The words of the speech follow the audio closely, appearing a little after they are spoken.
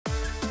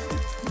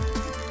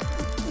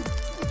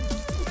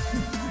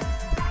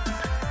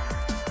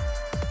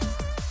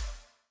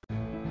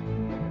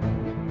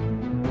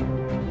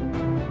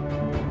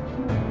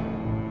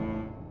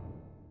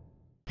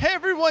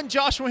everyone,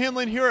 Joshua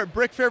Hanlon here at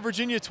BrickFair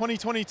Virginia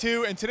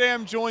 2022, and today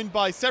I'm joined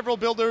by several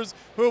builders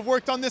who have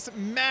worked on this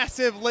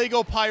massive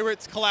Lego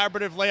Pirates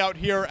collaborative layout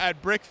here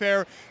at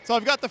BrickFair. So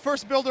I've got the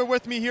first builder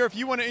with me here. If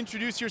you want to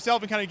introduce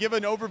yourself and kind of give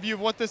an overview of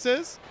what this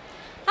is.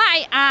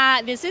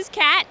 Hi, this is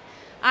Kat.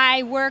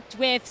 I worked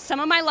with some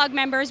of my LUG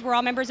members, we're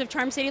all members of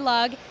Charm City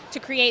LUG,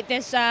 to create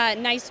this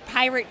nice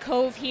pirate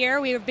cove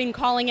here. We have been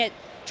calling it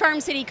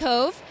Charm City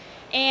Cove,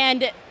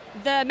 and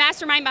the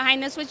mastermind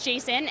behind this was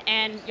Jason,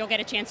 and you'll get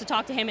a chance to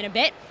talk to him in a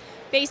bit.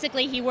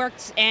 Basically, he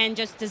worked and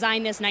just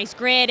designed this nice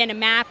grid and a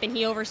map, and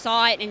he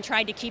oversaw it and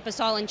tried to keep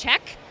us all in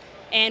check.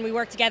 And we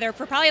worked together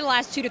for probably the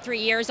last 2 to 3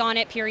 years on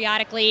it,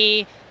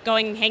 periodically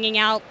going, hanging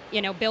out,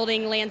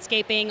 building,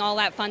 landscaping, all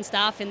that fun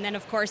stuff. And then,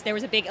 of course, there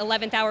was a big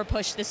 11th hour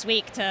push this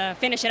week to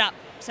finish it up.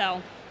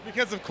 So.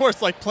 Because, of course,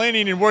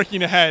 planning and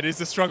working ahead is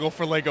a struggle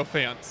for Lego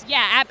fans.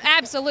 Yeah,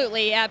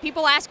 absolutely.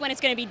 People ask when it's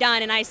going to be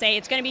done, and I say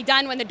it's going to be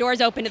done when the doors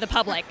open to the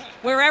public.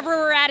 Wherever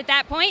we're at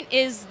that point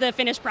is the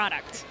finished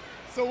product.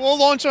 So we'll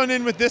launch on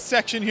in with this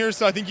section here.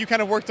 So I think you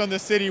kind of worked on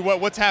this city.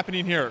 What's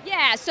happening here?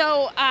 Yeah,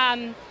 so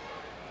I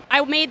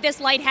made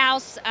this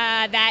lighthouse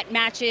that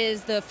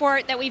matches the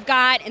fort that we've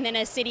got, and then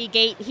a city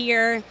gate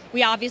here.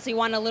 We obviously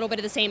want a little bit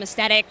of the same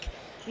aesthetic.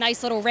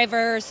 Nice little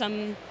river,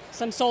 some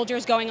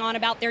soldiers going on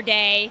about their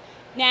day.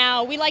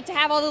 Now, we like to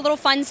have all the little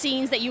fun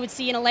scenes that you would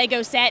see in a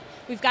Lego set.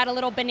 We've got a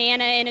little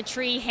banana in a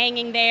tree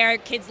hanging there.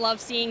 Kids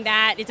love seeing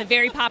that. It's a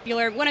very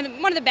popular, one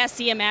of the best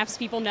CMFs.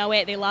 People know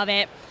it, they love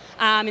it.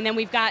 And then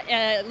we've got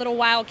a little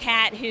wild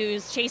cat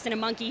who's chasing a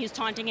monkey who's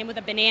taunting him with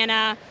a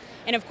banana.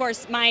 And of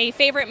course, my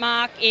favorite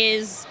mock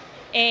is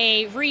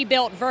a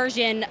rebuilt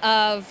version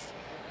of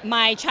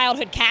my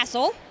childhood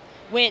castle,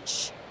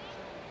 which,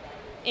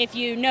 if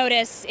you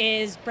notice,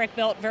 is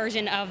brick-built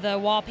version of the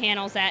wall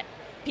panels that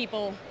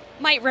people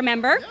might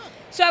remember. Yeah.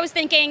 So I was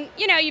thinking,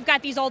 you've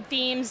got these old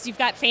themes, you've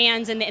got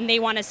fans, and they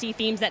want to see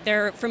themes that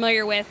they're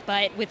familiar with,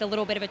 but with a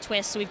little bit of a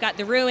twist. So we've got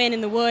the ruin in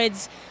the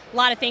woods, a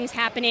lot of things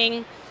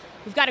happening.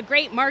 We've got a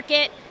great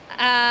market,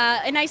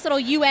 a nice little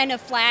UN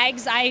of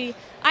flags. I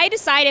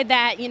decided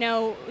that,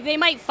 they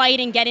might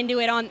fight and get into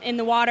it in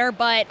the water,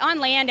 but on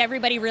land,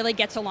 everybody really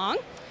gets along.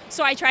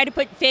 So I try to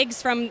put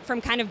figs from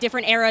kind of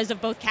different eras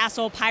of both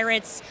castle,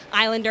 pirates,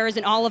 islanders,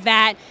 and all of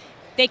that.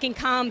 They can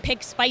come,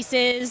 pick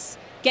spices,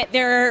 get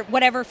their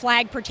whatever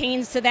flag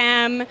pertains to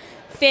them,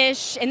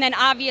 fish, and then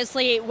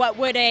obviously what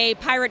would a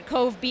pirate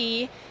cove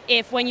be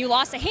if when you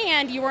lost a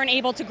hand you weren't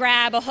able to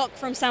grab a hook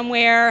from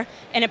somewhere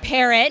and a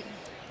parrot,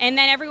 and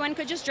then everyone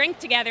could just drink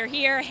together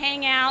here,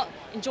 hang out,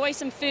 enjoy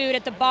some food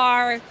at the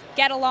bar,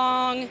 get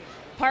along,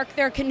 park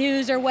their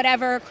canoes or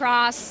whatever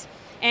across,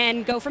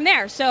 and go from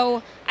there.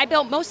 So I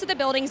built most of the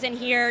buildings in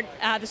here.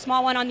 The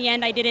small one on the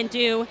end I didn't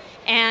do,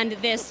 and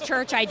this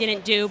church I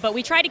didn't do, but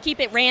we try to keep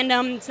it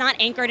random. It's not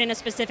anchored in a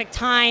specific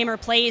time or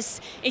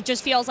place. It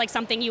just feels like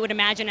something you would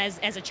imagine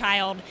as a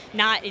child.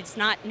 It's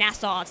not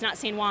Nassau, it's not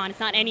San Juan, it's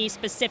not any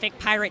specific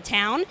pirate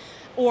town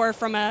or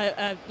from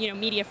a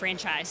media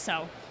franchise.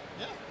 So.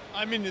 Yeah.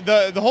 I mean,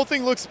 the whole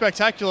thing looks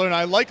spectacular, and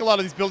I like a lot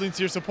of these buildings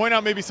here, so point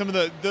out maybe some of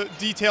the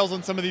details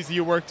on some of these that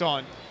you worked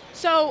on.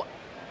 So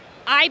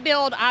I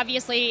build,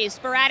 obviously,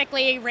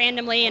 sporadically,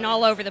 randomly, and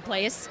all over the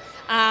place.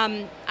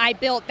 I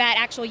built that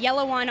actual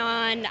yellow one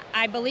on,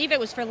 I believe it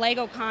was for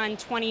LegoCon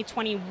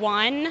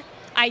 2021.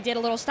 I did a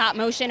little stop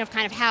motion of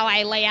kind of how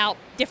I lay out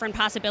different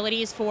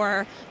possibilities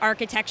for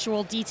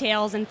architectural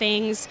details and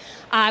things.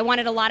 I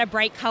wanted a lot of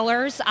bright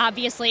colors.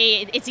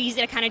 Obviously, it's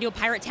easy to kind of do a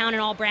pirate town in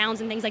all browns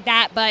and things like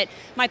that, but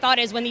my thought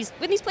is when these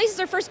places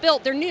are first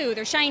built, they're new,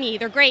 they're shiny,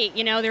 they're great,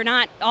 they're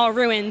not all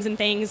ruins and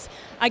things.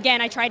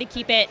 Again, I try to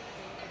keep it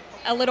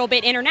a little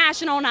bit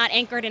international, not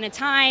anchored in a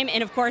time,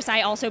 and of course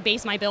I also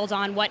base my builds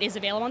on what is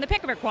available on the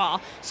pick-a-brick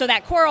wall. So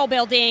that coral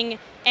building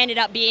ended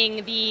up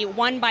being the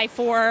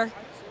 1x4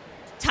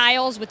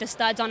 tiles with the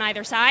studs on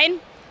either side,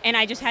 and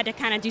I just had to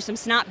kind of do some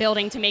snot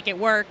building to make it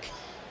work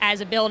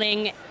as a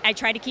building. I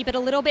tried to keep it a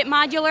little bit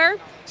modular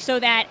so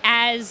that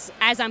as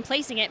I'm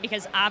placing it,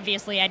 because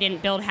obviously I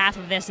didn't build half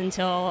of this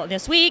until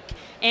this week,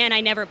 and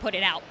I never put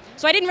it out.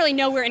 So I didn't really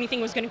know where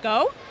anything was going to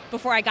go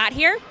before I got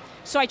here.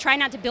 So I try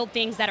not to build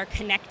things that are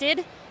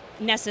connected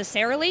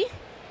necessarily.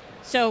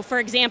 So for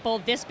example,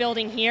 this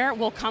building here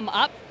will come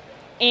up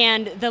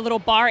and the little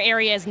bar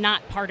area is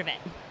not part of it.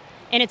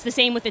 And it's the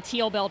same with the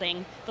teal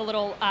building. The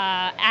little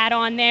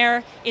add-on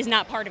there is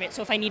not part of it.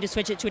 So if I need to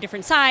switch it to a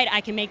different side,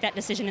 I can make that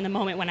decision in the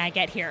moment when I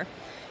get here.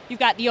 You've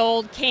got the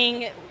old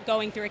king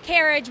going through a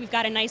carriage. We've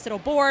got a nice little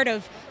board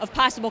of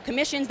possible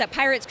commissions that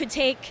pirates could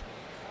take.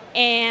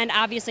 And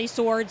obviously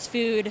swords,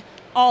 food,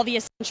 all the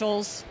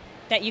essentials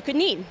that you could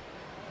need.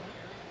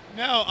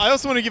 Now, I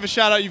also want to give a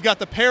shout out. You've got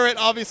the parrot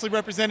obviously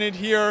represented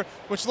here,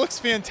 which looks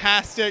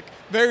fantastic,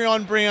 very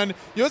on brand.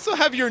 You also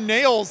have your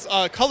nails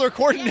color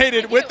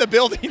coordinated with the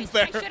buildings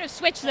there. I should have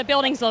switched the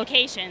building's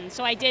location.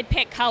 So I did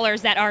pick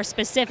colors that are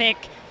specific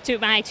to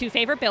my 2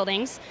 favorite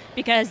buildings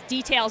because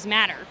details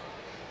matter.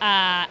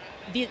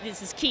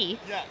 This is key.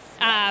 Yes.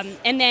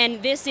 And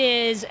then this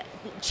is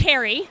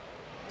cherry.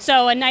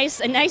 So a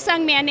nice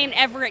young man named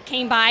Everett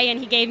came by,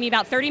 and he gave me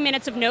about 30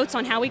 minutes of notes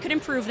on how we could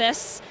improve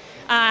this.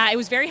 It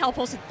was very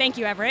helpful, so thank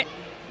you, Everett.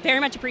 Very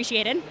much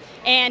appreciated.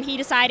 And he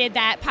decided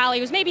that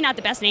Polly was maybe not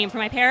the best name for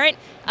my parrot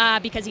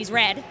because he's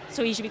red,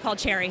 so he should be called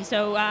Cherry.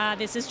 So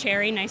this is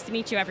Cherry. Nice to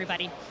meet you,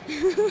 everybody.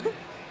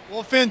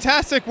 Well,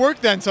 fantastic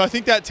work then. So I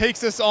think that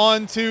takes us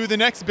on to the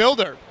next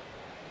builder.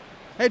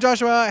 Hey,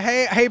 Joshua.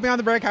 Hey, Beyond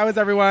the Brick. How is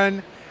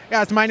everyone?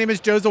 Yeah, so my name is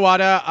Joe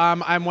Zawada.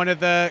 I'm one of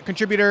the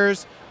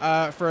contributors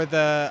for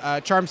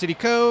the Charm City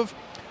Cove.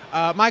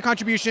 My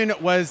contribution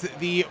was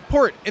the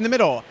port in the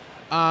middle.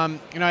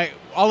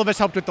 All of us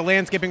helped with the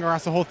landscaping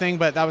across the whole thing,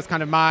 but that was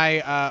kind of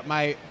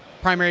my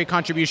primary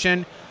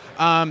contribution.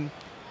 When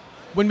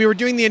we were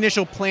doing the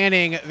initial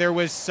planning, there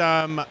was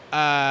some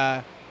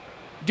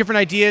different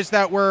ideas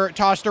that were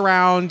tossed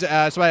around.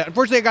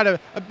 Unfortunately, I got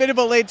a bit of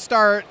a late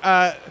start,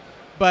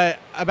 but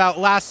about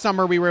last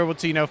summer, we were able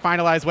to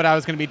finalize what I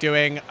was going to be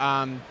doing.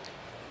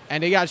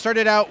 I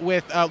started out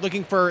with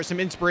looking for some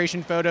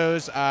inspiration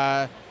photos.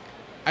 I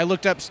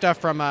looked up stuff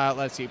from,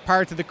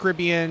 Pirates of the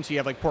Caribbean, so you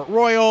have like Port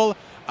Royal,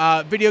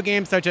 video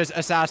games such as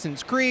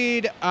Assassin's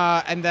Creed,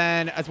 and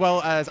then as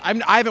well as,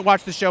 I haven't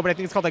watched the show, but I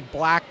think it's called like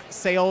Black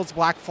Sails,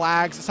 Black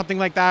Flags, something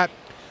like that.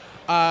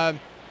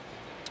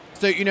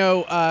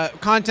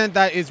 Content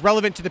that is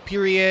relevant to the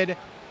period.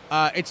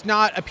 It's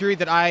not a period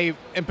that I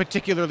am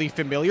particularly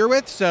familiar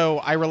with, so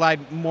I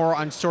relied more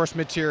on source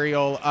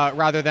material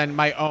rather than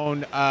my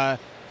own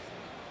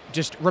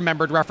just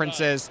remembered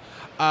references.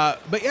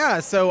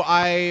 So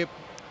I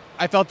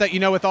felt that,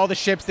 with all the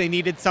ships, they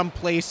needed some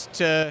place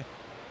to,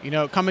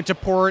 come into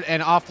port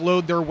and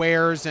offload their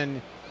wares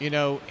and,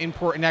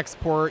 import and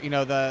export.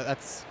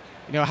 That's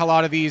how a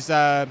lot of these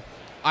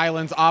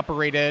islands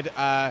operated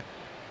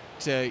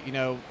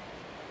to,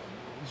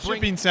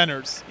 Shipping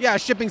centers. Yeah,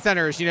 shipping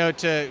centers,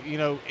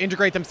 to,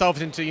 integrate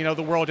themselves into,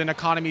 the world in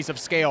economies of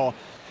scale.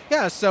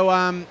 Yeah, so,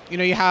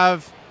 you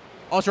have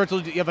all sorts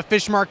of, you have a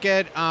fish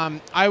market.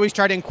 I always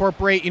try to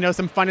incorporate,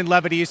 some fun and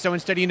levity. So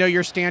instead of,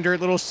 your standard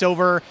little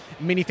silver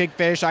minifig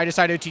fish, I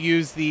decided to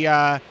use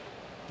the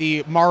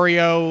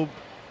Mario,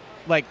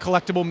 like,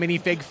 collectible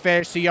minifig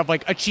fish. So you have,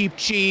 like, a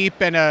cheap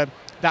and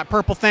that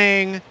purple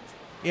thing.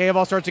 Yeah, you have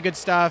all sorts of good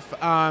stuff.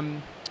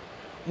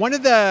 One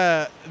of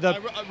the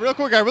real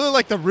quick, I really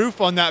like the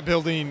roof on that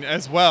building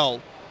as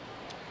well.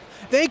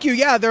 Thank you.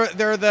 Yeah,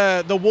 they're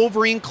the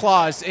Wolverine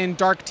claws in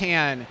dark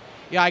tan.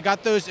 Yeah, I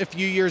got those a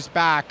few years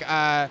back.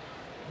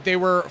 They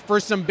were for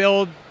some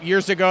build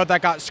years ago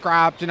that got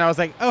scrapped, and I was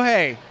like, oh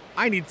hey,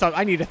 I need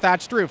a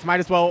thatched roof. Might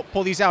as well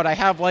pull these out. I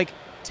have like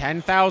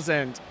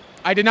 10,000.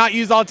 I did not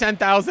use all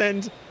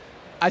 10,000.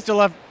 I still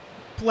have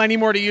plenty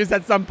more to use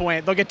at some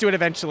point. They'll get to it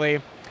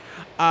eventually.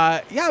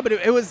 But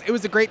it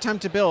was a great time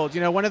to build.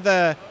 One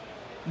of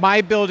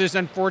my build is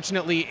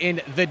unfortunately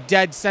in the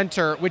dead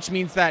center, which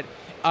means that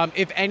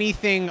if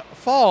anything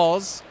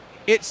falls,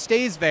 it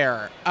stays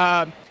there.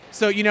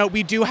 So,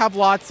 we do have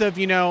lots of,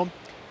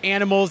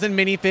 animals and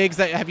minifigs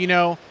that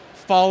have,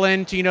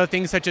 fallen to,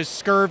 things such as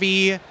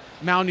scurvy,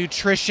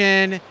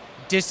 malnutrition,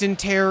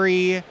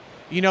 dysentery,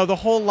 the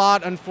whole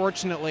lot,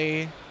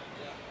 unfortunately.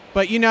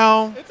 But, it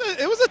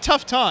was a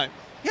tough time.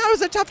 Yeah, it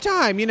was a tough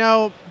time.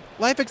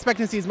 Life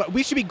expectancy is,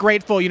 we should be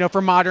grateful,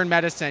 for modern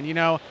medicine.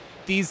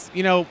 These,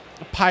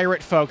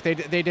 pirate folk, they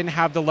didn't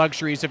have the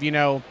luxuries of,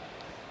 I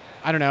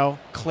don't know,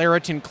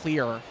 Claritin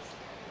Clear.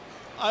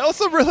 I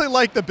also really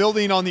like the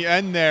building on the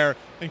end there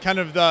and kind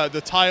of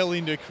the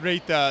tiling to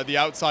create the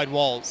outside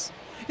walls.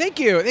 Thank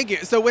you.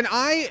 So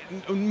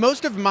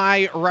most of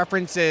my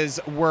references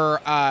were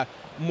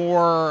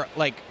more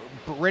like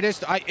British.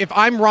 If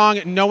I'm wrong,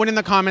 no one in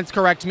the comments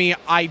correct me.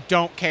 I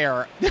don't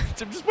care.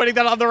 I'm just putting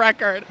that on the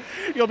record.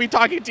 You'll be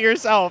talking to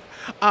yourself.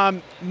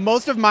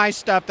 Most of my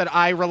stuff that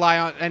I rely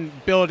on and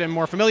build and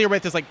more familiar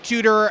with is like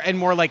Tudor and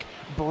more like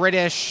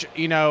British,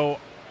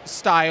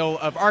 style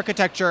of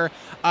architecture.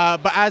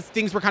 But as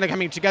things were kind of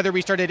coming together,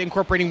 we started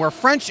incorporating more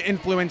French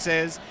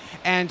influences.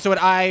 And so what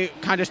I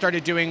kind of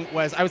started doing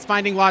was I was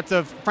finding lots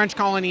of French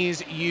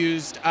colonies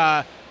used,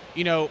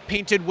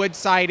 painted wood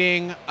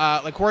siding,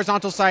 like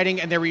horizontal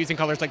siding, and they were using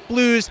colors like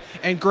blues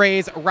and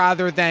grays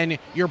rather than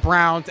your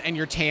browns and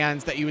your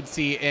tans that you would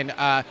see in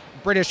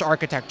British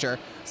architecture.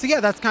 So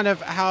yeah, that's kind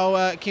of how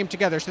it came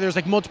together. So there's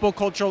like multiple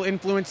cultural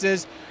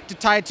influences. To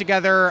tie it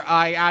together,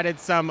 I added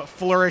some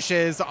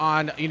flourishes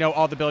on,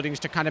 all the buildings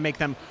to kind of make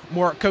them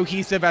more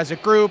cohesive as a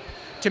group,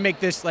 to make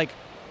this like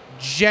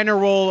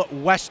general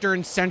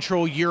Western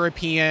Central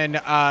European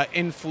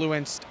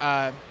influenced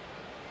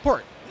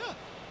port.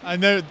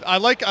 And I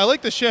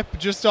like the ship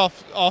just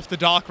off the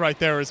dock right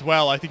there as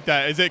well. I think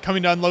is it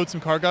coming to unload some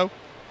cargo?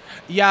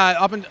 Yeah,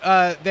 you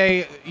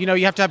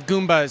have to have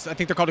Goombas. I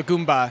think they're called a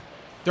Goomba.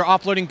 They're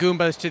offloading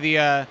Goombas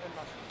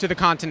to the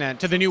continent,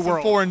 to the new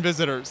world. Foreign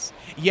visitors.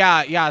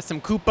 Yeah, some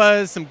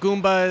Koopas, some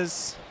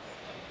Goombas,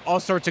 all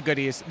sorts of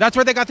goodies. That's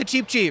where they got the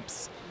cheaps.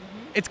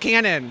 Mm-hmm. It's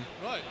canon.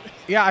 Right.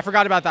 Yeah, I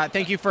forgot about that.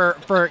 Thank you for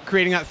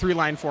creating that through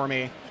line for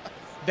me.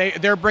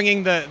 They're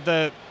bringing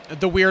the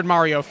weird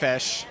Mario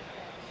fish.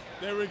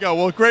 There we go.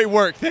 Well, great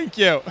work. Thank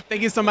you.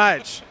 Thank you so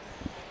much.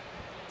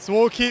 So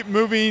we'll keep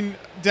moving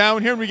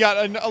down here, and we got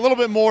a little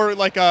bit more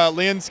like a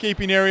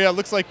landscaping area. It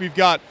looks like we've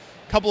got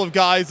a couple of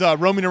guys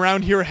roaming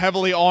around here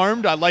heavily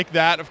armed. I like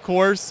that, of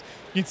course.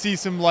 You can see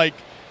some like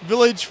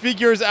village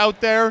figures out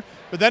there.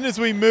 But then as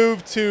we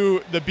move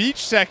to the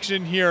beach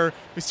section here,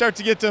 we start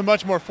to get to a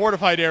much more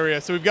fortified area.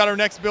 So we've got our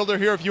next builder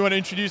here. If you want to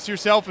introduce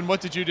yourself and what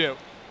did you do?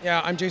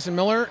 Yeah, I'm Jason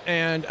Miller,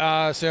 and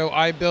so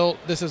I built,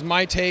 this is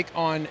my take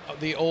on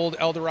the old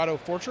El Dorado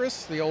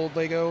Fortress, the old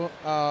Lego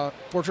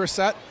Fortress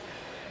set.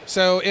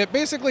 So it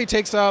basically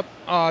takes up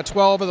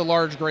 12 of the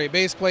large gray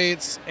base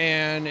plates,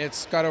 and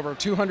it's got over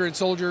 200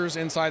 soldiers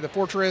inside the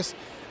fortress.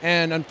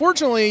 And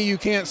unfortunately, you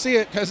can't see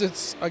it because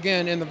it's,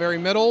 again, in the very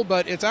middle,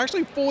 but it's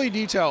actually fully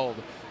detailed.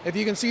 If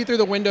you can see through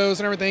the windows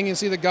and everything, you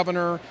see the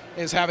governor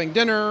is having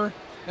dinner,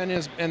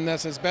 and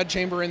that's his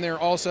bedchamber in there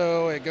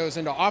also. It goes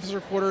into officer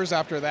quarters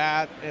after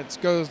that.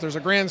 There's a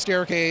grand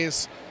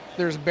staircase,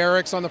 there's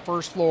barracks on the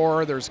first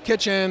floor, there's a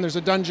kitchen, there's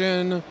a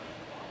dungeon,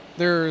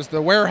 there's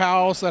the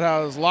warehouse that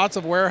has lots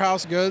of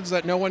warehouse goods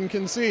that no one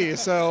can see.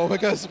 So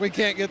because we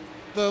can't get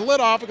the lid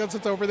off because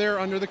it's over there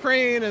under the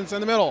crane and it's in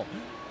the middle.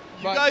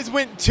 You guys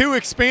went too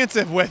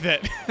expansive with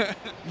it.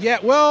 Yeah,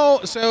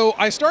 well, so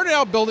I started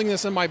out building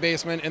this in my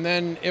basement, and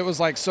then it was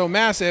like so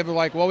massive,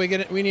 like, well, we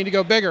need to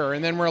go bigger.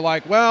 And then we're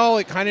like, well,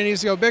 it kind of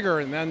needs to go bigger.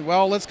 And then,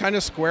 well, let's kind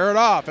of square it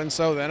off. And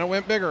so then it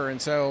went bigger.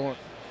 And so,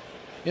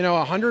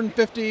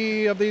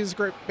 150 of these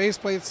great base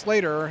plates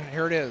later,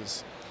 here it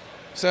is.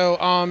 So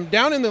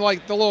down in the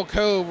little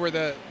cove where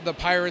the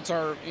pirates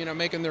are,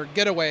 making their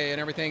getaway and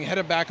everything,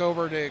 headed back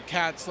over to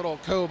Cat's little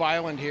cove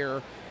island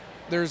here.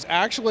 There's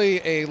actually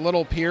a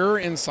little pier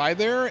inside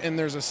there, and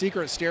there's a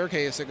secret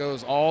staircase that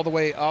goes all the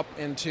way up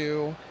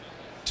to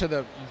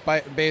the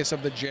base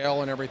of the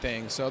jail and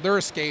everything. So they're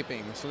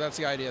escaping. So that's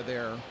the idea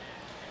there.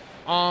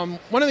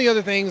 One of the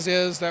other things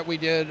is that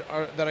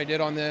I did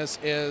on this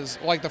is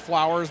like the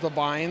flowers, the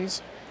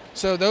vines.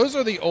 So those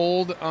are the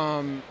old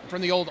from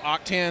the old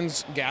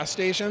Octan's gas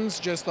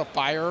stations. Just the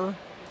fire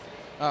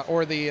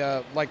or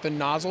the like the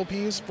nozzle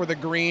piece for the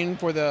green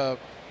for the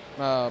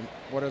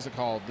what is it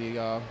called,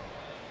 the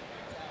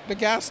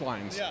gas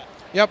lines. Yeah.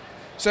 Yep.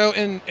 So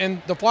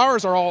and the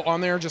flowers are all on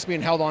there just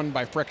being held on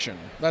by friction.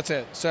 That's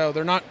it. So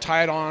they're not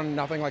tied on,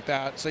 nothing like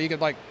that. So you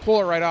could like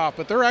pull it right off,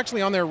 but they're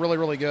actually on there really,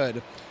 really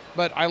good.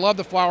 But I love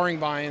the flowering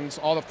vines,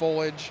 all the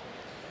foliage.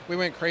 We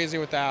went crazy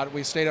with that.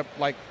 We stayed up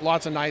like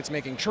lots of nights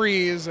making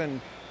trees,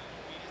 and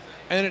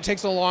it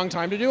takes a long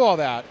time to do all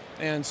that.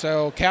 And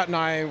so Kat and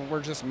I were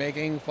just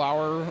making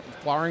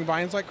flowering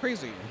vines like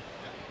crazy.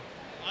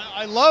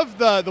 I love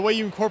the way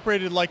you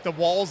incorporated like the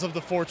walls of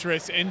the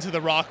fortress into the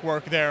rock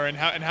work there, and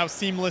how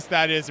seamless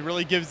that is. It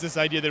really gives this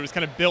idea that it was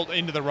kind of built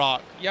into the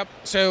rock. Yep.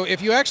 So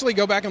if you actually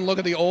go back and look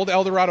at the old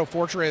El Dorado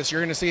Fortress,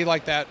 you're going to see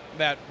like that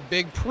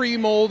big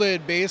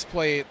pre-molded base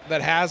plate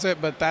that has it,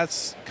 but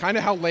that's kind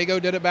of how Lego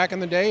did it back in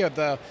the day, of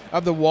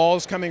the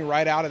walls coming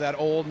right out of that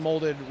old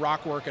molded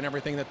rock work and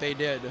everything that they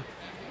did.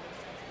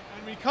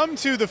 We come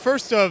to the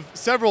first of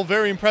several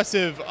very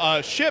impressive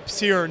ships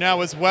here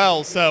now as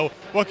well. So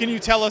what can you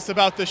tell us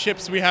about the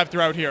ships we have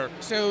throughout here?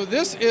 So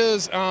this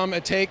is a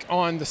take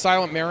on the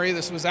Silent Mary.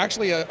 This was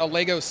actually a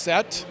Lego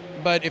set,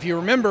 but if you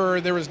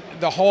remember,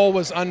 the hull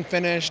was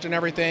unfinished and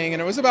everything,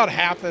 and it was about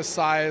half this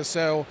size.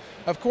 So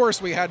of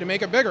course we had to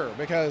make it bigger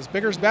because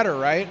bigger's better,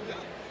 right?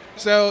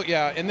 So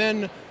yeah, and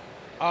then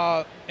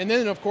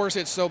of course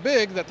it's so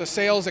big that the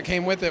sails that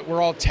came with it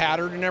were all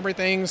tattered and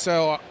everything.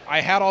 So I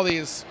had all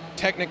these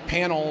Technic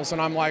panels,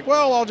 and I'm like,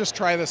 well, I'll just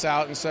try this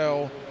out. And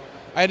so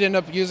I'd end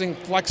up using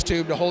flex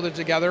tube to hold it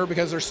together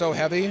because they're so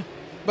heavy.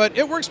 But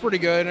it works pretty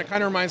good. It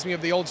kind of reminds me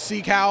of the old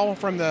Sea Cow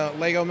from the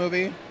Lego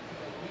movie.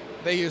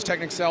 They use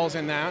Technic cells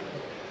in that.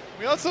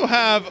 We also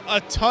have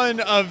a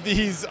ton of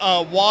these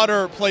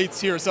water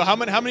plates here. So how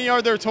many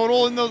are there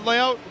total in the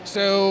layout?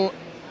 So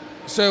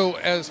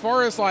as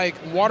far as like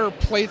water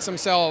plates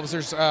themselves,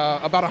 there's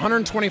about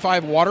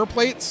 125 water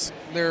plates.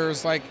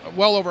 There's like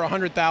well over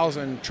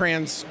 100,000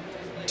 trans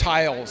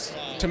tiles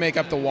to make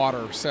up the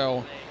water.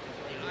 So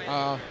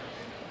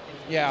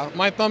yeah,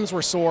 my thumbs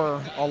were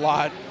sore a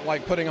lot,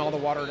 like putting all the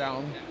water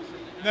down.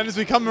 And then as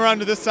we come around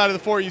to this side of the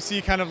fort, you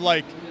see kind of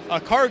like a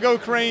cargo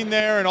crane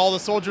there and all the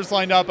soldiers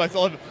lined up. I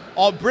love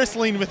all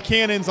bristling with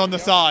cannons on the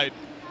side.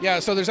 Yeah,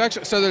 so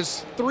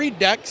there's 3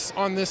 decks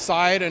on this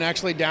side, and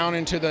actually down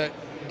into the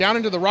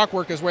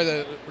rockwork is where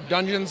the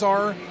dungeons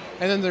are.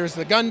 And then there's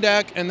the gun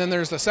deck, and then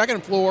there's the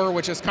second floor,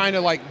 which is kind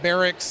of like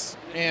barracks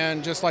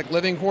and just like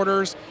living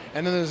quarters.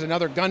 And then there's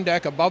another gun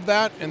deck above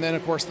that, and then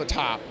of course the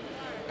top.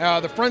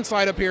 The front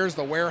side up here is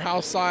the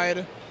warehouse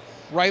side.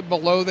 Right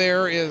below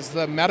there is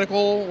the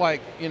medical,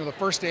 the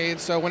first aid.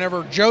 So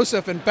whenever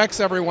Joseph infects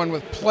everyone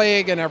with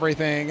plague and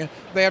everything,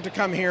 they have to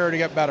come here to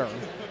get better.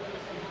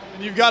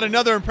 And you've got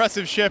another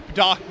impressive ship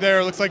docked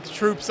there. Looks like the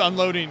troops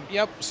unloading.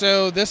 Yep.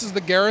 So this is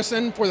the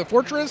garrison for the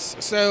fortress.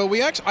 So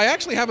I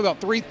actually have about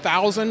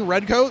 3,000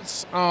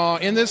 redcoats.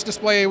 In this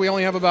display, we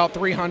only have about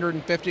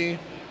 350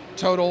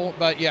 total.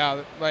 But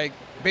yeah,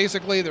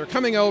 basically they're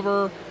coming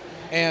over.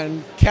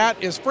 And cat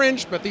is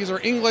French, but these are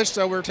English,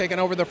 so we're taking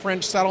over the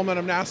French settlement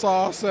of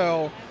Nassau.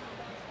 So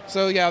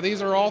yeah,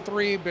 these are all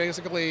three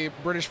basically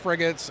British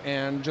frigates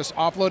and just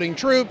offloading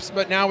troops.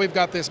 But now we've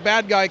got this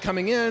bad guy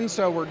coming in,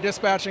 so we're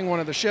dispatching one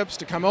of the ships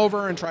to come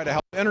over and try to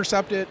help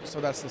intercept it.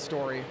 So that's the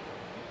story.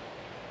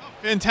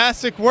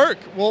 Fantastic work.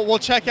 We'll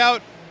check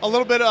out a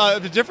little bit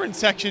of a different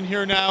section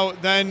here now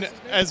then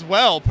as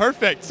well.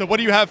 Perfect. So what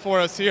do you have for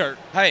us here?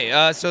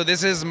 Hi, so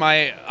this is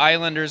my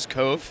Islanders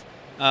Cove.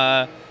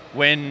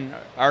 When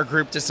our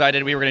group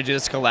decided we were going to do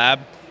this collab,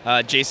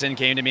 Jason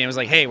came to me and was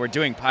like, hey, we're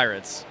doing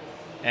pirates.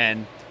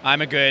 And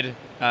I'm a good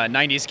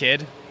 90s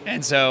kid.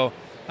 And so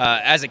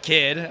as a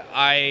kid,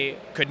 I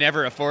could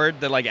never afford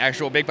the like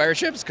actual big pirate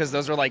ships because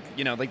those are like,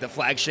 you know, like the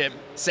flagship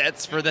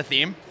sets for the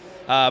theme.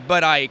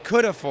 But I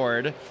could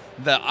afford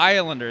the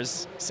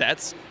Islanders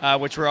sets,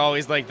 which were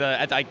always like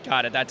at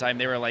that time,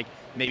 they were like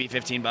maybe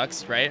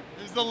 $15, right?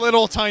 There's the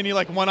little tiny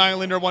like one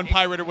Islander, one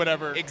pirate or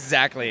whatever.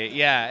 Exactly,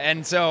 yeah.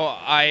 And so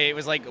I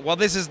was like, well,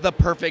 this is the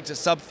perfect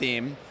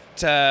sub-theme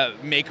to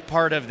make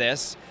part of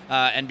this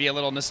and be a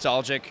little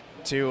nostalgic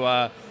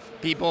to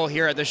people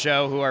here at the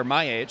show who are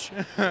my age.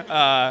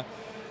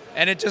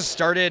 And it just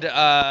started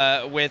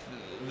with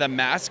the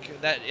mask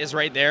that is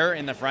right there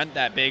in the front,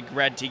 that big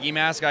red tiki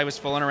mask I was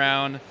fooling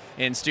around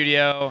in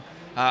studio.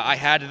 I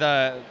had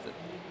the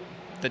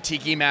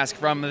tiki mask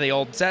from the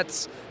old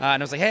sets, and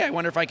I was like, hey, I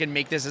wonder if I can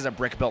make this as a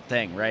brick-built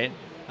thing, right?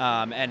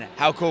 And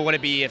how cool would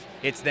it be if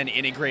it's then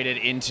integrated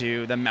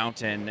into the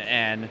mountain?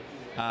 And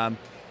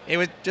it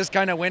would just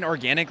kind of went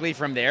organically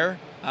from there.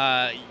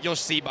 You'll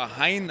see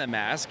behind the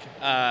mask,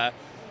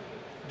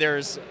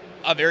 there's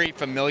a very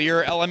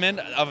familiar element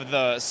of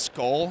the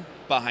skull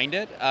behind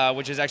it,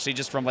 which is actually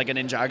just from like a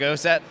Ninjago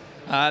set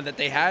that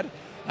they had.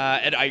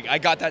 And I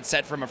got that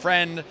set from a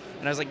friend,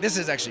 and I was like, this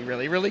is actually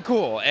really, really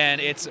cool.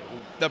 And it's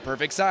the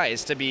perfect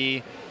size to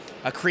be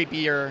a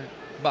creepier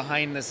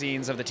behind the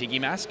scenes of the tiki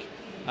mask.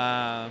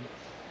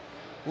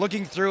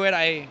 Looking through it,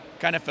 I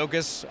kind of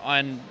focus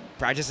on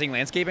practicing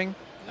landscaping,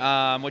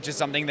 which is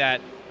something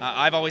that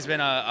I've always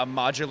been a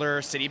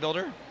modular city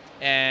builder.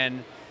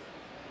 And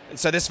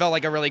so this felt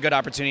like a really good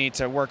opportunity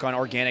to work on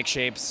organic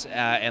shapes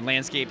and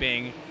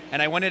landscaping.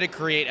 And I wanted to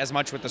create as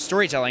much with the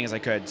storytelling as I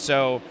could.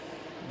 So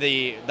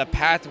the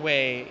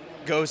pathway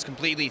goes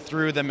completely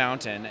through the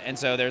mountain. And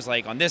so there's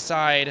like on this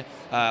side,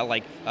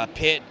 like a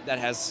pit that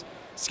has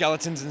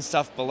skeletons and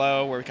stuff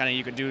below where kind of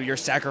you could do your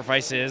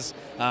sacrifices.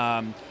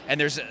 And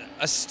there's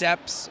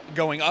steps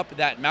going up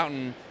that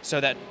mountain so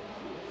that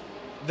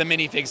the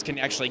minifigs can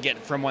actually get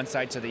from one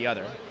side to the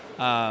other.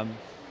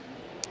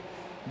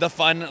 The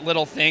fun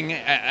little thing,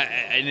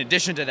 in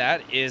addition to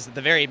that, is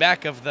the very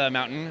back of the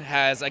mountain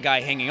has a guy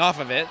hanging off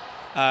of it.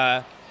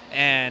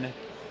 And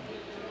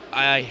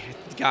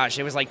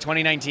it was like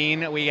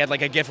 2019. We had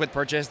like a gift with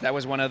purchase. That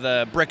was one of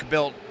the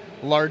brick-built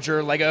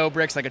larger Lego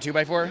bricks, like a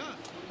 2x4.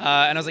 And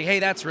I was like, hey,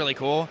 that's really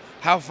cool.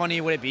 How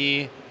funny would it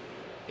be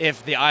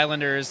if the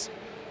Islanders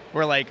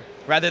were like,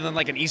 rather than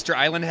like an Easter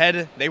Island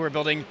head, they were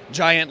building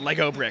giant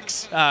Lego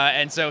bricks.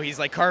 And so he's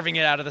like carving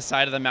it out of the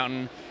side of the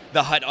mountain.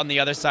 The hut on the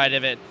other side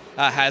of it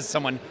has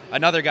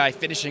another guy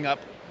finishing up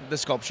the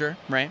sculpture,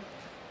 right?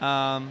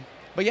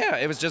 But yeah,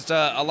 it was just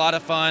a lot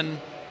of fun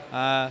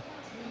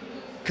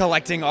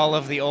collecting all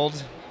of the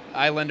old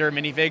Islander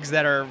minifigs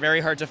that are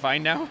very hard to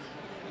find now,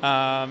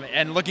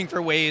 and looking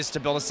for ways to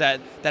build a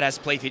set that has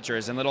play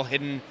features and little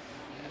hidden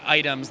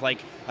items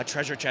like a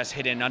treasure chest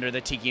hidden under the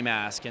tiki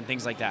mask and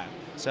things like that.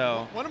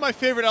 So one of my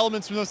favorite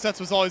elements from those sets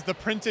was always the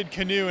printed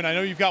canoe, and I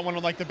know you've got one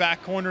on like the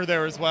back corner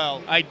there as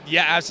well.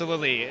 Yeah,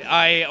 absolutely.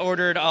 I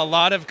ordered a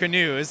lot of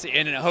canoes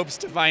in hopes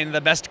to find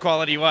the best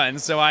quality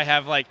ones. So I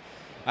have like,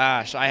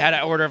 I had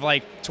an order of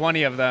like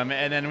 20 of them,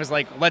 and then was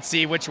like, let's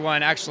see which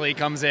one actually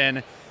comes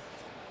in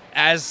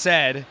as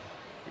said,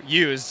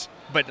 used,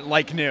 but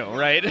like new,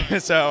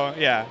 right? So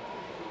yeah.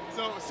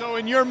 So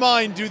in your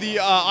mind, do the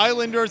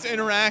Islanders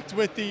interact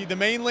with the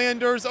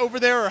mainlanders over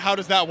there, or how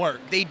does that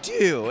work? They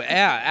do,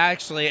 yeah,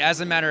 actually,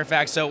 as a matter of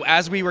fact. So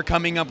as we were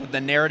coming up with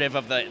the narrative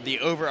of the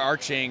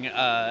overarching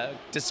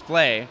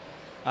display,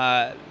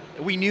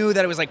 we knew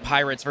that it was like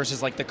pirates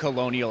versus like the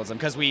colonialism,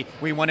 because we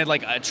wanted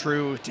like a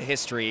true to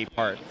history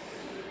part.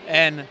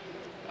 And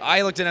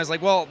I looked and I was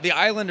like, well, the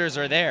Islanders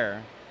are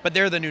there, but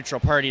they're the neutral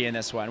party in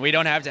this one. We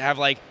don't have to have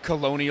like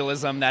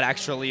colonialism that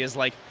actually is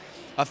like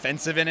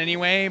offensive in any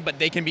way, but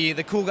they can be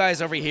the cool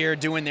guys over here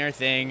doing their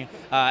thing.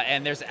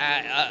 And there's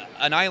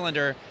an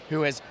Islander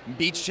who has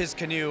beached his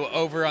canoe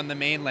over on the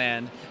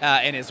mainland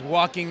and is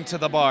walking to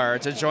the bar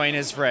to join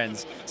his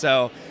friends.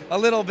 So a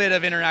little bit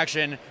of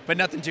interaction, but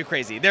nothing too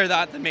crazy. They're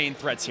not the main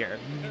threats here.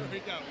 There we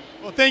go.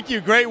 Well, thank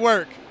you. Great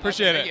work.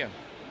 Appreciate it. Thank you.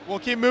 We'll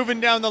keep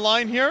moving down the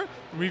line here.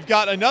 We've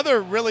got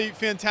another really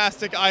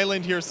fantastic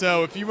island here.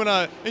 So if you want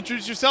to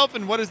introduce yourself,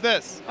 and what is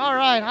this? All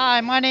right.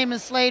 Hi, my name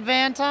is Slade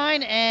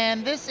Vantine,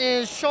 and this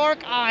is Shark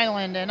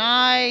Island. And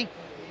I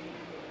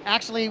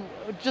actually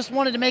just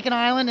wanted to make an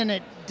island, and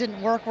it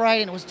didn't work right,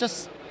 and it was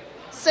just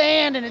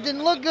sand, and it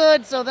didn't look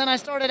good. So then I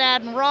started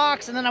adding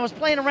rocks, and then I was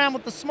playing around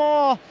with the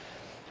small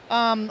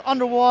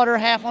underwater,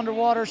 half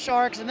underwater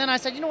sharks. And then I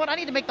said, you know what, I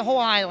need to make the whole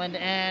island.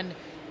 And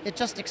it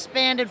just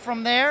expanded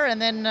from there.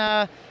 And then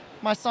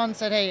my son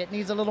said, hey, it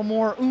needs a little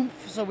more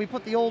oomph. So we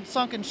put the old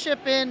sunken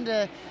ship in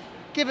to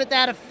give it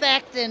that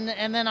effect. And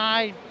then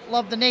I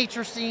love the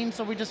nature scene.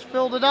 So we just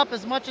filled it up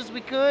as much as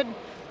we could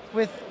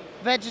with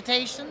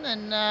vegetation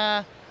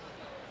and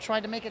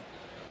tried to make it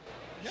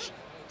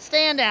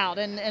stand out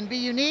and be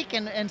unique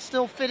and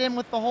still fit in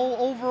with the whole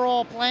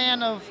overall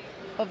plan of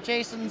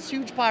Jason's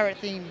huge pirate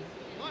theme.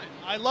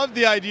 I love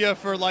the idea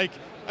for like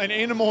an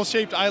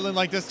animal-shaped island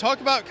like this.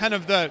 Talk about kind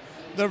of the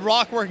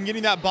rock work and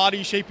getting that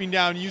body shaping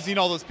down using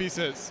all those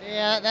pieces.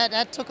 Yeah,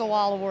 that took a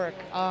while of work.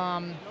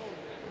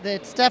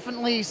 It's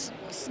definitely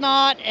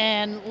snot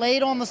and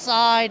laid on the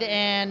side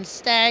and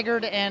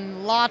staggered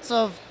and lots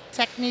of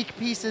technique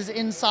pieces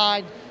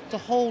inside to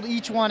hold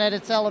each one at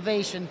its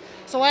elevation.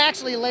 So I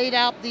actually laid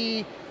out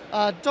the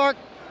dark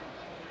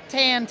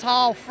tan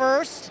tile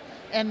first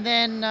and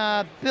then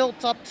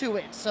built up to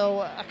it. So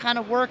I kind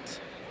of worked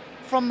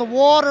from the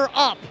water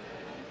up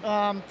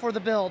for the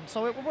build.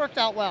 So it worked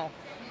out well.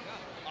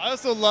 I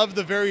also love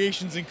the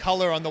variations in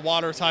color on the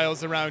water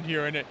tiles around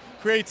here, and it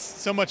creates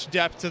so much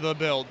depth to the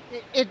build.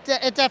 It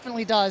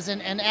definitely does,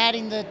 and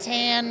adding the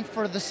tan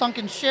for the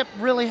sunken ship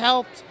really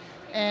helped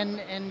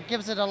and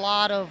gives it a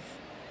lot of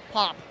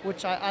pop,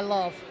 which I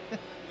love.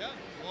 Yeah.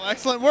 Well,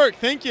 excellent work.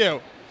 Thank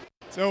you.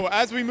 So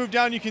as we move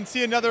down, you can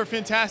see another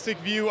fantastic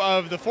view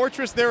of the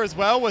fortress there as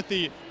well, with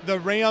the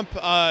ramp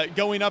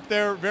going up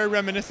there, very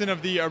reminiscent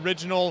of the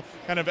original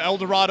kind of El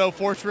Dorado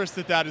fortress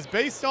that is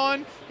based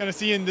on. Kind of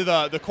see into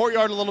the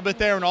courtyard a little bit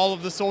there, and all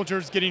of the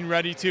soldiers getting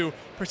ready to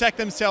protect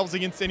themselves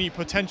against any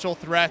potential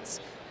threats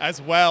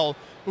as well.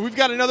 But we've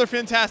got another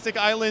fantastic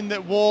island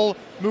that we'll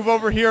move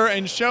over here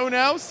and show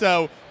now.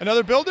 So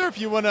another builder, if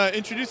you want to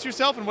introduce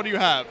yourself, and what do you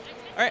have?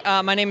 All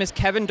right, my name is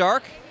Kevin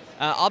Dark.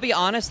 I'll be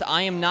honest,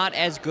 I am not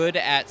as good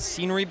at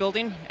scenery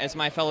building as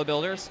my fellow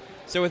builders.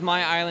 So with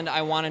my island,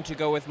 I wanted to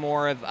go with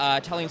more of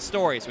telling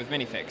stories with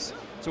minifigs.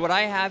 So what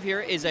I have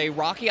here is a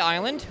rocky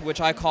island,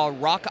 which I call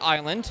Rock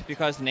Island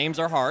because names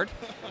are hard.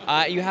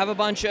 You have a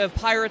bunch of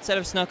pirates that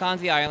have snuck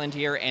onto the island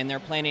here, and they're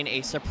planning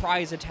a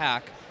surprise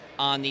attack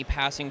on the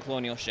passing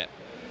colonial ship.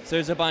 So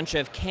there's a bunch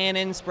of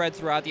cannons spread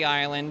throughout the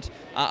island.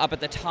 Up at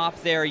the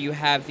top there, you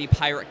have the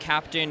pirate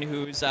captain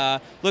who's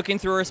looking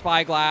through her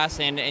spyglass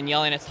and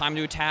yelling it's time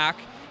to attack.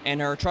 And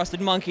her trusted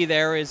monkey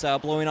there is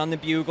blowing on the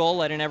bugle,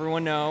 letting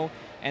everyone know.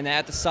 And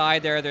at the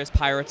side there's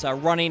pirates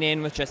running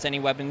in with just any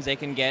weapons they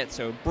can get,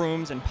 so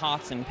brooms and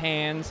pots and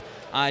pans.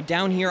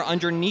 Down here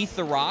underneath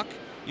the rock,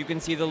 you can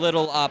see the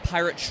little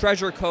pirate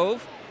treasure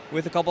cove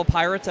with a couple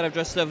pirates that have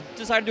just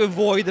decided to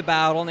avoid the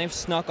battle, and they've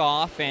snuck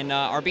off and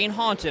are being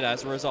haunted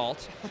as a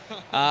result.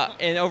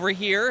 And over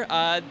here,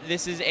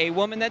 this is a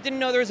woman that didn't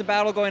know there was a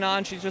battle going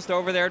on. She's just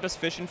over there just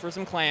fishing for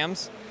some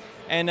clams.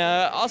 And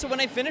also when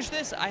I finished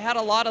this, I had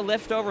a lot of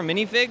leftover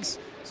minifigs,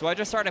 so I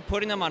just started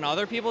putting them on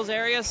other people's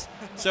areas.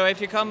 So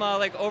if you come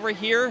like over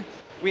here,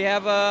 we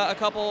have a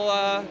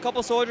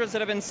couple soldiers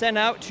that have been sent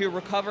out to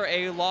recover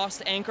a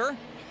lost anchor,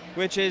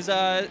 which is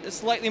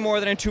slightly more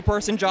than a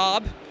two-person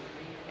job.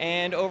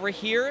 And over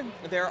here,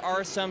 there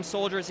are some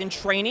soldiers in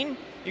training.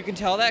 You can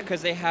tell that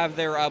because they have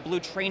their blue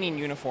training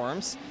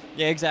uniforms.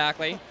 Yeah,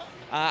 exactly.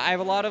 I have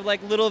a lot of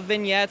like little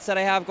vignettes that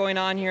I have going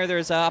on here.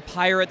 There's a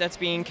pirate that's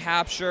being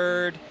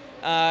captured.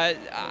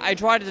 I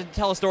tried to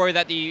tell a story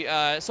that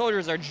the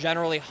soldiers are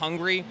generally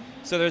hungry.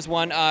 So there's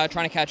one trying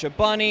to catch a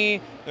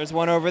bunny. There's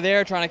one over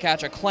there trying to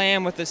catch a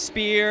clam with a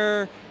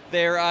spear.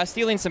 They're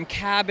stealing some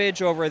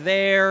cabbage over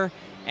there.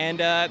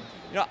 And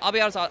I'll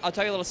be honest, I'll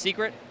tell you a little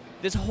secret.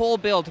 This whole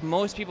build,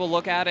 most people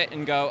look at it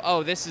and go,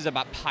 oh, this is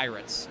about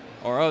pirates.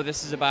 Or, oh,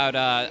 this is about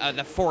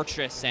the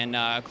fortress and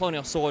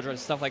colonial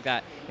soldiers, stuff like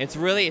that.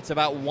 It's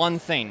about one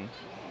thing,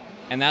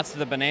 and that's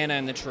the banana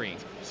in the tree.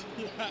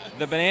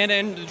 The banana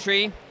in the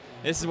tree,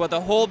 this is what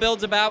the whole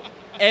build's about.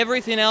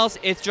 Everything else,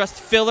 it's just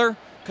filler,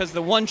 because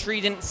the one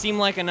tree didn't seem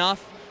like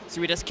enough. So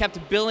we just kept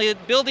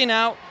building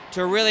out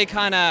to really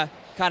kind of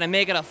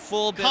make it a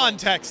full build.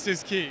 Context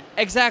is key.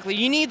 Exactly.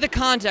 You need the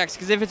context,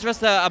 because if it's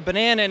just a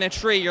banana in a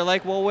tree, you're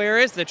like, well, where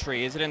is the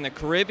tree? Is it in the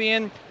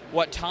Caribbean?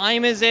 What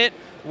time is it?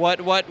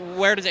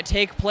 Where does it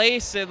take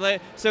place?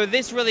 So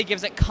this really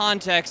gives it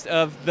context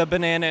of the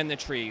banana in the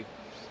tree.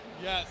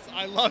 Yes,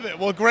 I love it.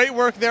 Well, great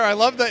work there. I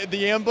love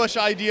the ambush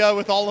idea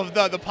with all of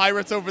the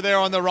pirates over there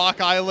on the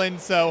Rock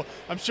Island. So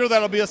I'm sure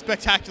that'll be a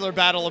spectacular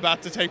battle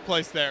about to take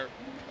place there.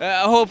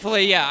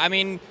 Hopefully, yeah. I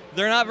mean,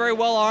 they're not very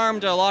well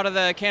armed. A lot of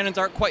the cannons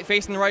aren't quite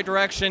facing the right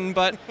direction,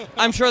 but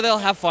I'm sure they'll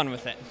have fun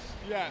with it.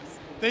 Yes.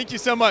 Thank you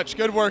so much.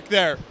 Good work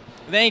there.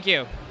 Thank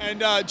you. And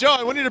Joe,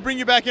 I wanted to bring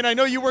you back in. I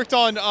know you worked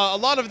on a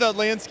lot of the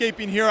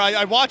landscaping here.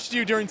 I watched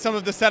you during some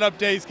of the setup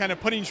days kind of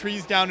putting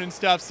trees down and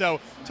stuff. So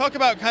talk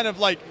about kind of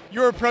like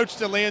your approach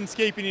to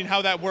landscaping and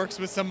how that works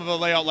with some of a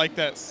layout like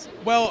this.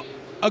 Well,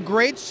 a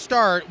great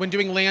start when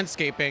doing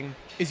landscaping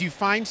is you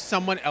find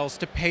someone else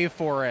to pay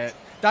for it.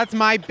 That's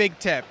my big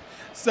tip.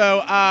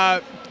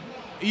 So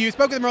you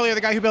spoke with him earlier,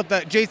 the guy who built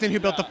Jason who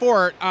built the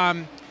fort.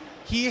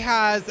 he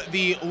has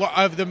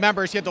of the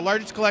members, he had the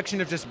largest collection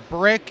of just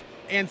brick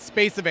and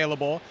space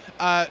available.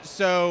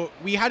 So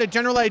we had a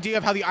general idea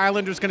of how the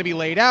island was going to be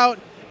laid out,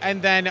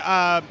 and then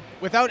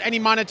without any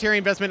monetary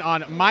investment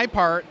on my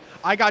part,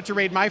 I got to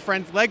raid my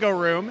friend's Lego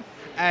room,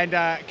 and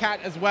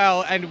Kat as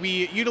well, and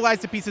we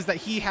utilized the pieces that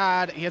he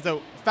had. He has a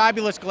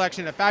fabulous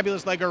collection, a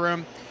fabulous Lego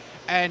room,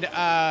 and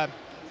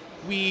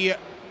we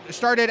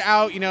started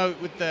out,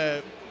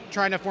 with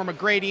trying to form a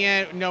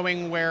gradient,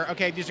 knowing where,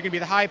 okay, these are going to be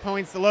the high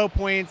points, the low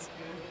points.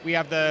 We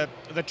have the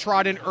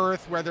trodden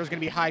earth where there's going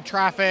to be high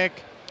traffic.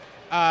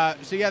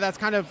 So yeah, that's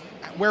kind of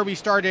where we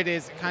started,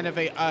 is kind of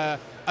a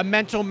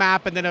mental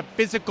map and then a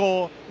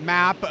physical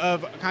map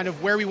of kind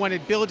of where we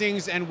wanted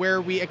buildings and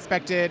where we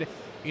expected,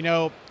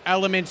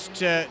 elements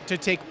to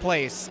take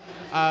place.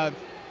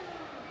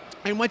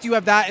 And once you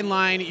have that in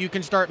line, you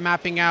can start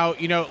mapping out,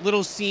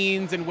 little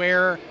scenes and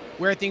where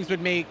things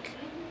would make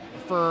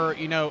for,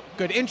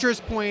 good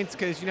interest points.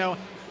 Because,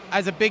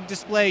 as a big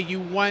display, you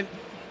want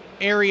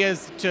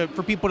areas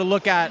for people to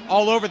look at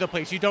all over the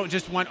place. You don't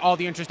just want all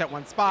the interest at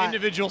one spot.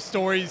 Individual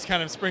stories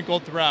kind of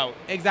sprinkled throughout.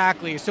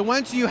 Exactly. So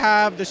once you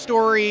have the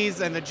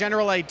stories and the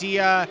general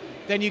idea,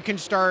 then you can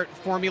start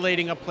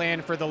formulating a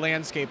plan for the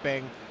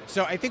landscaping.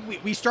 So I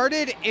think we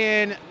started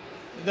in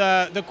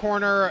the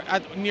corner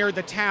near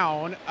the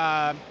town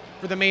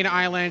for the main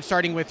island,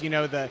 starting with,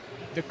 the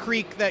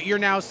creek that you're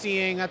now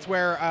seeing. That's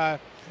where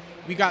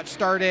we got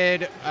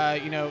started,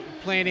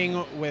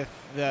 planning with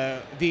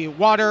the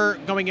water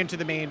going into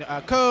the main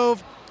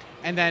cove,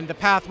 and then the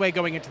pathway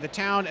going into the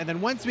town. And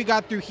then once we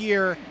got through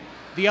here,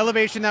 the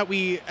elevation that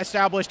we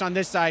established on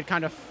this side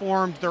kind of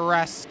formed the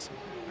rest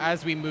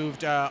as we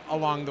moved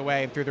along the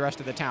way and through the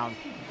rest of the town.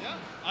 Yeah.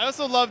 I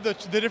also love the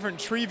different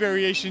tree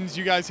variations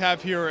you guys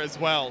have here as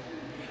well.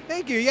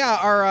 Thank you.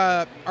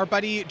 Yeah, our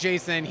buddy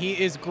Jason,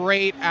 he's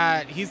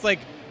like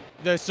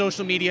the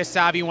social media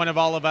savvy one of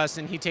all of us,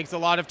 and he takes a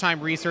lot of time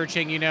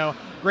researching,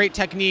 great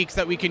techniques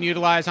that we can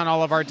utilize on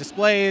all of our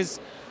displays.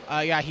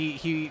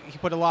 He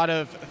put a lot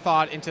of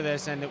thought into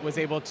this, and it was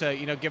able to,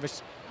 give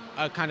us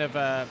a kind of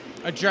a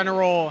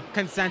general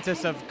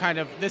consensus of kind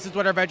of, this is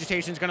what our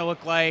vegetation is going to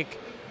look like,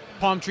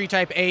 palm tree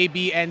type A,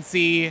 B, and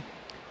C,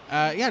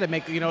 to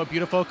make, a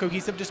beautiful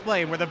cohesive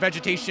display where the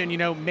vegetation,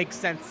 makes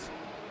sense.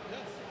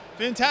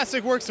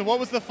 Fantastic work. So what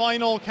was the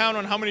final count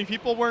on how many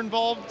people were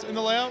involved in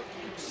the layout?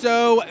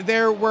 So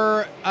there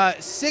were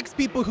 6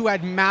 people who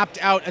had mapped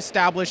out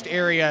established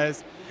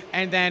areas,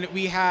 and then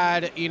we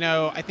had,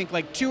 I think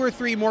like 2 or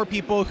 3 more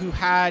people who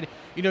had,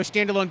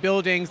 standalone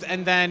buildings.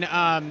 And then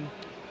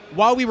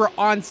while we were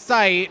on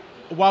site,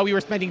 while we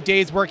were spending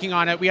days working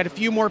on it, we had a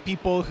few more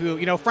people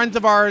who, friends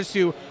of ours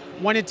who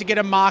wanted to get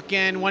a mock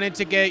in, wanted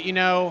to get,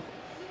 a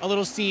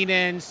little scene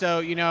in. So,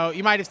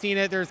 you might have seen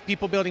it. There's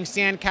people building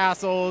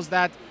sandcastles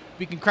that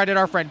we can credit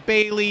our friend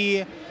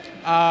Bailey.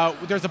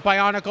 There's a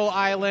Bionicle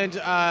Island.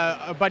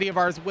 A buddy of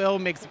ours, Will,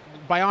 makes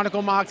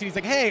Bionicle mocks, and he's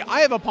like, hey,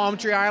 I have a palm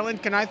tree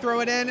island. Can I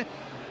throw it in?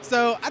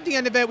 So at the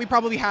end of it, we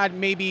probably had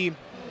maybe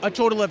a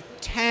total of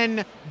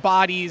 10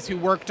 bodies who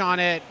worked on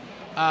it.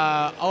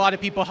 A lot of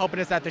people helping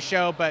us at the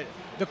show, but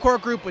the core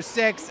group was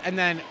 6, and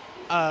then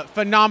a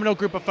phenomenal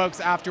group of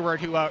folks afterward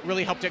who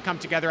really helped it come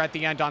together at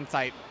the end on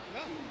site.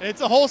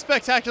 It's a whole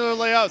spectacular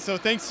layout, so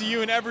thanks to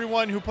you and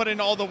everyone who put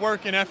in all the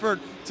work and effort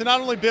to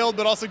not only build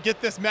but also get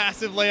this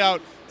massive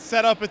layout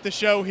set up at the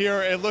show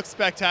here. It looks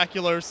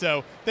spectacular,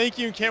 so thank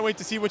you, and can't wait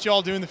to see what you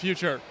all do in the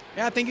future.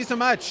 Yeah, thank you so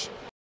much.